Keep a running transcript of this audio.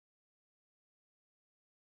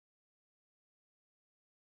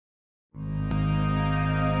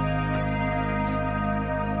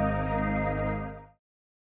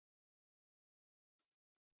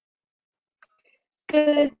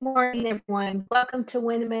Good morning, everyone. Welcome to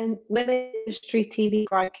Women Ministry TV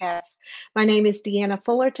broadcast. My name is Deanna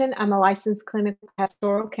Fullerton. I'm a licensed clinical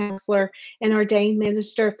pastoral counselor and ordained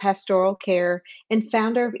minister of pastoral care and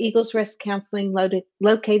founder of Eagles Rest Counseling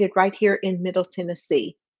located right here in Middle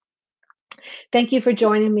Tennessee. Thank you for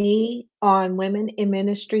joining me on Women in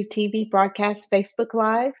Ministry TV broadcast, Facebook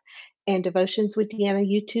Live, and Devotions with Deanna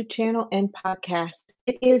YouTube channel and podcast.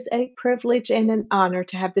 It is a privilege and an honor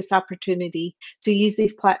to have this opportunity to use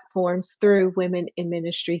these platforms through Women in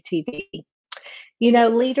Ministry TV. You know,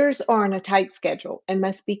 leaders are on a tight schedule and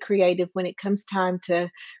must be creative when it comes time to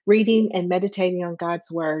reading and meditating on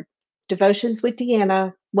God's Word. Devotions with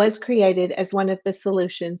Deanna was created as one of the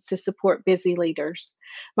solutions to support busy leaders.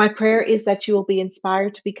 My prayer is that you will be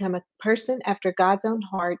inspired to become a person after God's own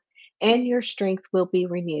heart and your strength will be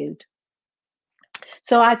renewed.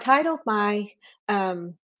 So I titled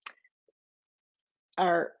um,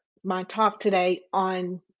 our my talk today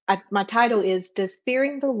on my title is Does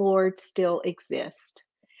Fearing the Lord Still Exist?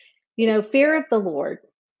 You know, fear of the Lord,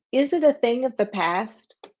 is it a thing of the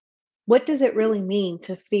past? What does it really mean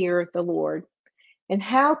to fear the Lord? And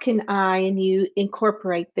how can I and you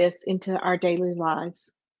incorporate this into our daily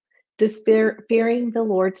lives? Does fearing the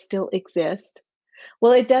Lord still exist?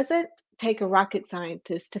 Well, it doesn't take a rocket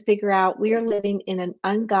scientist to figure out we are living in an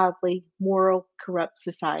ungodly, moral, corrupt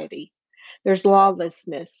society. There's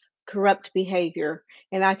lawlessness, corrupt behavior,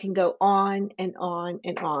 and I can go on and on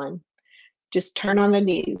and on. Just turn on the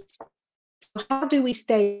news. So how do we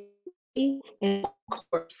stay in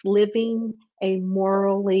course living a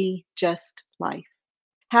morally just life?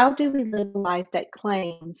 How do we live a life that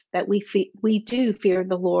claims that we do fear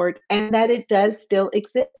the Lord and that it does still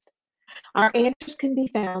exist? Our answers can be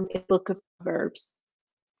found in the book of Proverbs.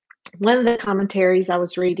 One of the commentaries I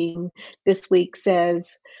was reading this week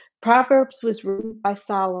says Proverbs was written by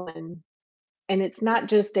Solomon, and it's not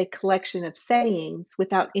just a collection of sayings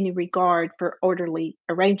without any regard for orderly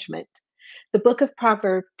arrangement. The book of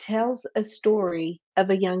Proverbs tells a story of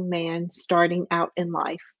a young man starting out in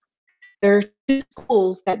life. There are two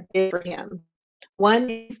schools that differ him. One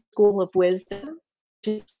is the school of wisdom,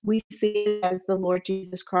 which is we see as the Lord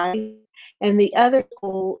Jesus Christ, and the other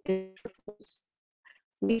school is fools.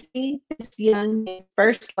 We see this young man's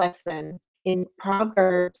first lesson in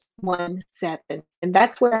Proverbs 1:7, and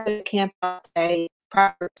that's where I camp out today.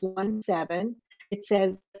 Proverbs 1:7. It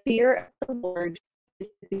says, "The fear of the Lord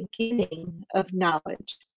is the beginning of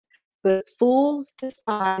knowledge, but fools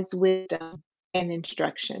despise wisdom and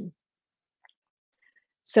instruction."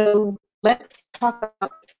 So let's talk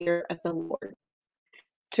about the fear of the Lord.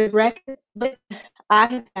 What I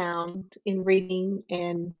have found in reading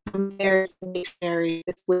and compares and dictionaries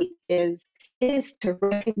this week is to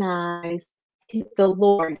recognize the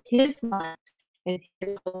Lord, His might, and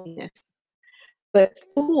His holiness. But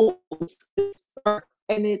fools,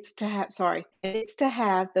 and it's to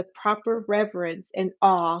have the proper reverence and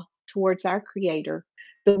awe towards our Creator,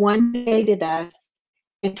 the one who created us,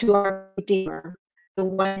 and to our Redeemer, the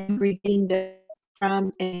one who redeemed us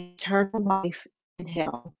from an eternal life in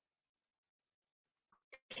hell.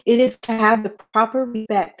 It is to have the proper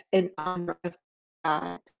respect and honor of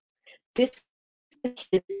God. This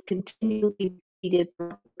is continually repeated in the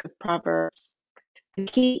book of Proverbs. The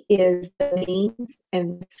key is the means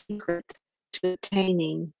and the secret to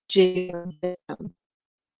attaining genuine wisdom.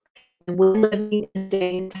 And we're living in a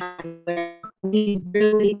day and time where we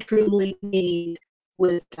really truly need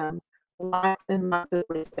wisdom, lots and lots of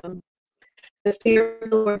wisdom. The fear of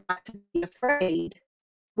the Lord, not to be afraid.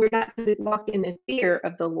 We're not to walk in the fear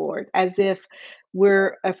of the Lord as if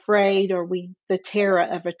we're afraid or the terror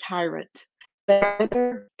of a tyrant, but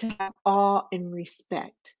rather to have awe and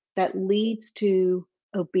respect that leads to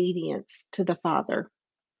obedience to the Father.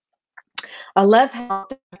 I love how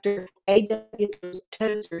Dr. A.W.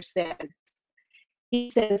 Tozer says,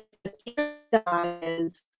 he says, the fear of God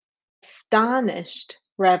is astonished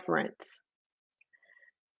reverence.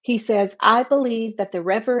 He says, I believe that the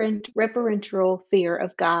reverential fear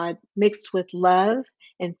of God mixed with love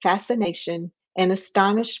and fascination and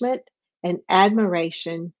astonishment and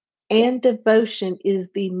admiration and devotion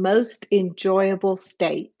is the most enjoyable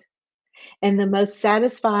state and the most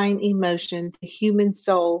satisfying emotion the human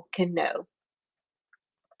soul can know.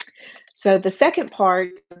 So the second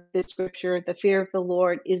part of this scripture, the fear of the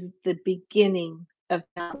Lord, is the beginning of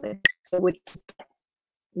knowledge. So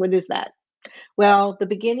what is that? Well, the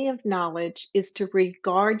beginning of knowledge is to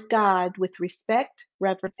regard God with respect,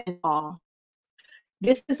 reverence, and awe.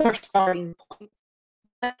 This is our starting point.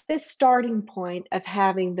 Once this starting point of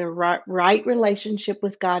having the right relationship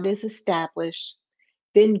with God is established,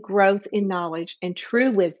 then growth in knowledge and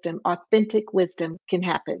true wisdom, authentic wisdom, can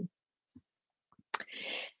happen.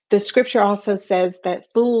 The scripture also says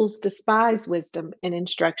that fools despise wisdom and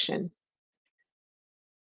instruction.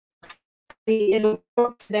 In the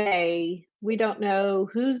world today, we don't know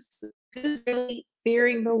who's really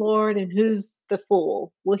fearing the Lord and who's the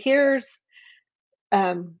fool. Well, here's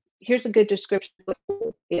a good description of what a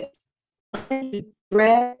fool is.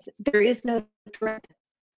 There is no dread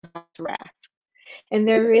of God's wrath, and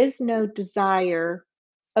there is no desire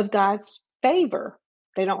of God's favor.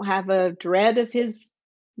 They don't have a dread of his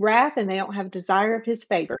wrath, and they don't have desire of his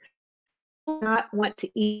favor. They do not want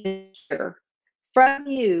to even hear from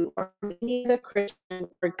you or from any other Christian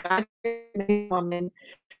or God-fearing woman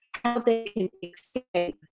how they can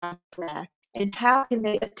escape God's wrath and how can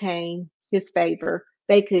they obtain his favor.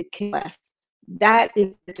 They could care less. That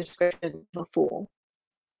is the description of a fool.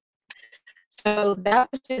 So that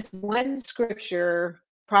was just one scripture,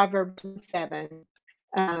 Proverbs 7.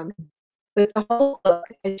 But the whole book,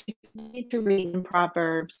 as you continue to read in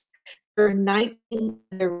Proverbs, there are 19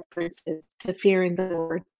 other references to fearing the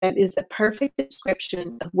Lord. That is a perfect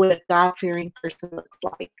description of what a God-fearing person looks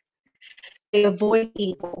like. They avoid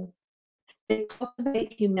evil. They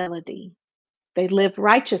cultivate humility. They live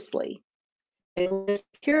righteously. They live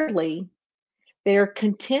purely. They are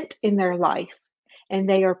content in their life, and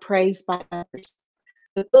they are praised by others.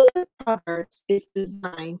 The book of Proverbs is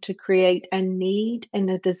designed to create a need and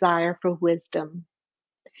a desire for wisdom.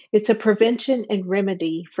 It's a prevention and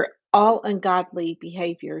remedy for all ungodly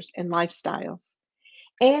behaviors and lifestyles.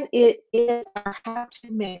 And it is our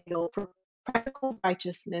how-to manual for practical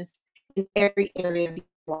righteousness in every area of your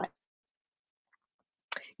life.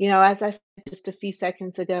 As I said just a few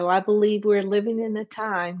seconds ago, I believe we're living in a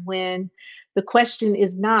time when the question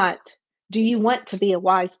is not, do you want to be a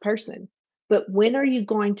wise person? But when are you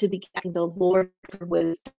going to be asking the Lord for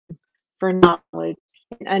wisdom, for knowledge,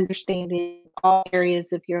 and understanding all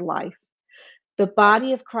areas of your life? The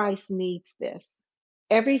body of Christ needs this.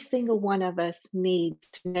 Every single one of us needs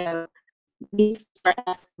to know, needs to start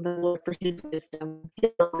asking the Lord for his wisdom,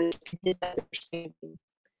 his knowledge, and his understanding.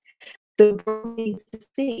 The world needs to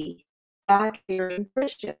see God-fearing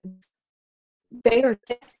Christians. They are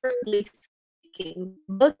desperately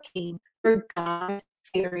looking for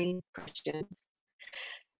God-fearing Christians.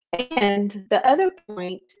 And the other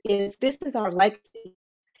point is this is our legacy,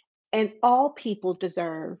 and all people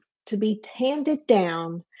deserve to be handed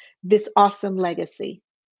down this awesome legacy.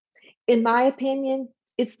 In my opinion,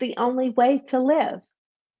 it's the only way to live.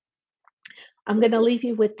 I'm going to leave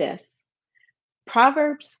you with this.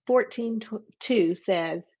 Proverbs 14:2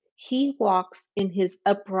 says, He who walks in his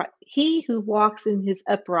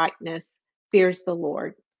uprightness fears the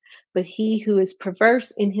Lord, but he who is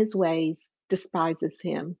perverse in his ways despises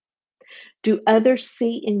him. Do others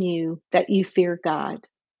see in you that you fear God?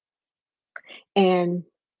 And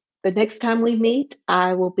the next time we meet,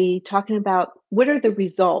 I will be talking about what are the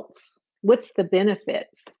results? What's the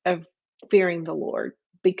benefits of fearing the Lord?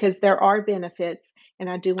 Because there are benefits, and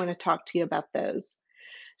I do want to talk to you about those.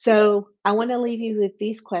 So I want to leave you with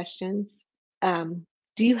these questions. Do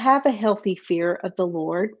you have a healthy fear of the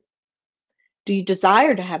Lord? Do you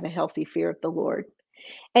desire to have a healthy fear of the Lord?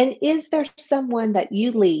 And is there someone that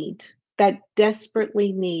you lead that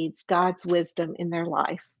desperately needs God's wisdom in their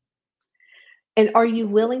life? And are you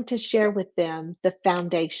willing to share with them the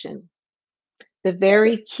foundation, the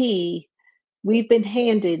very key? We've been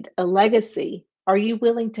handed a legacy. Are you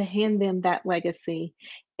willing to hand them that legacy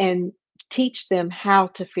and teach them how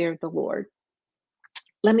to fear the Lord?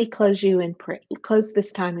 Let me close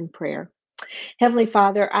this time in prayer. Heavenly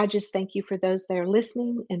Father, I just thank you for those that are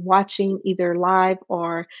listening and watching either live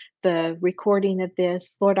or the recording of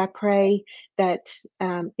this. Lord, I pray that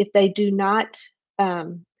if they do not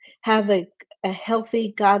have a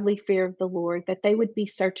healthy, godly fear of the Lord, that they would be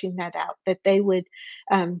searching that out, that they would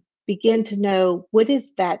begin to know what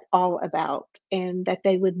is that all about, and that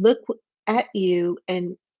they would look at you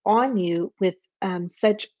and on you with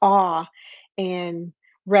such awe and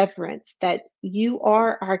reverence, that you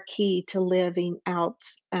are our key to living out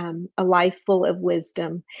a life full of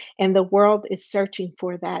wisdom. And the world is searching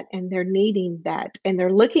for that, and they're needing that, and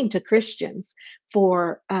they're looking to Christians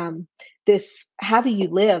for this. How do you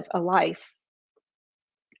live a life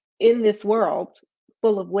in this world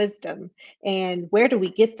full of wisdom? And where do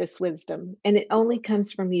we get this wisdom? And it only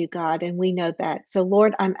comes from you, God, and we know that. So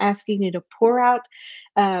Lord, I'm asking you to pour out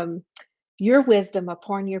your wisdom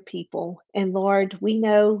upon your people. And Lord, we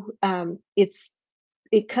know it's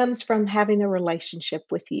it comes from having a relationship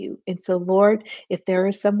with you. And so, Lord, if there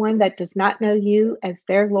is someone that does not know you as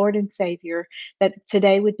their Lord and Savior, that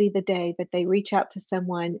today would be the day that they reach out to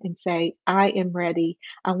someone and say, I am ready.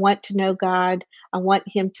 I want to know God. I want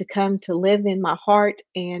him to come to live in my heart,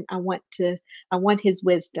 and I want his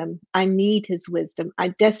wisdom. I need his wisdom. I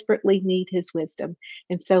desperately need his wisdom.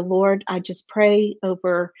 And so, Lord, I just pray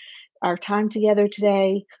over our time together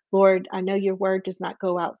today. Lord, I know your word does not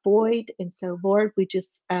go out void. And so, Lord, we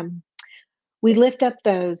lift up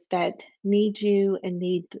those that need you and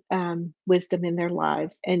need wisdom in their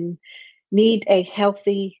lives and need a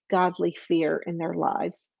healthy, godly fear in their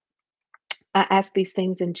lives. I ask these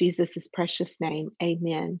things in Jesus' precious name.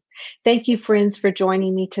 Amen. Thank you, friends, for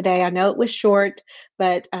joining me today. I know it was short,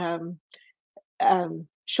 but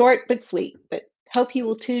short but sweet. But hope you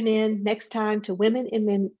will tune in next time to Women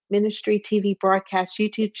in Ministry TV broadcast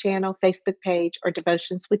YouTube channel, Facebook page, or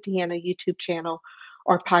Devotions with Deanna YouTube channel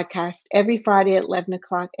or podcast every Friday at 11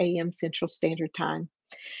 o'clock a.m. Central Standard Time.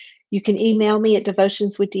 You can email me at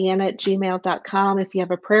devutionswithdeanna@gmail.com if you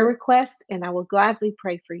have a prayer request, and I will gladly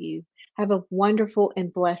pray for you. Have a wonderful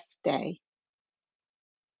and blessed day.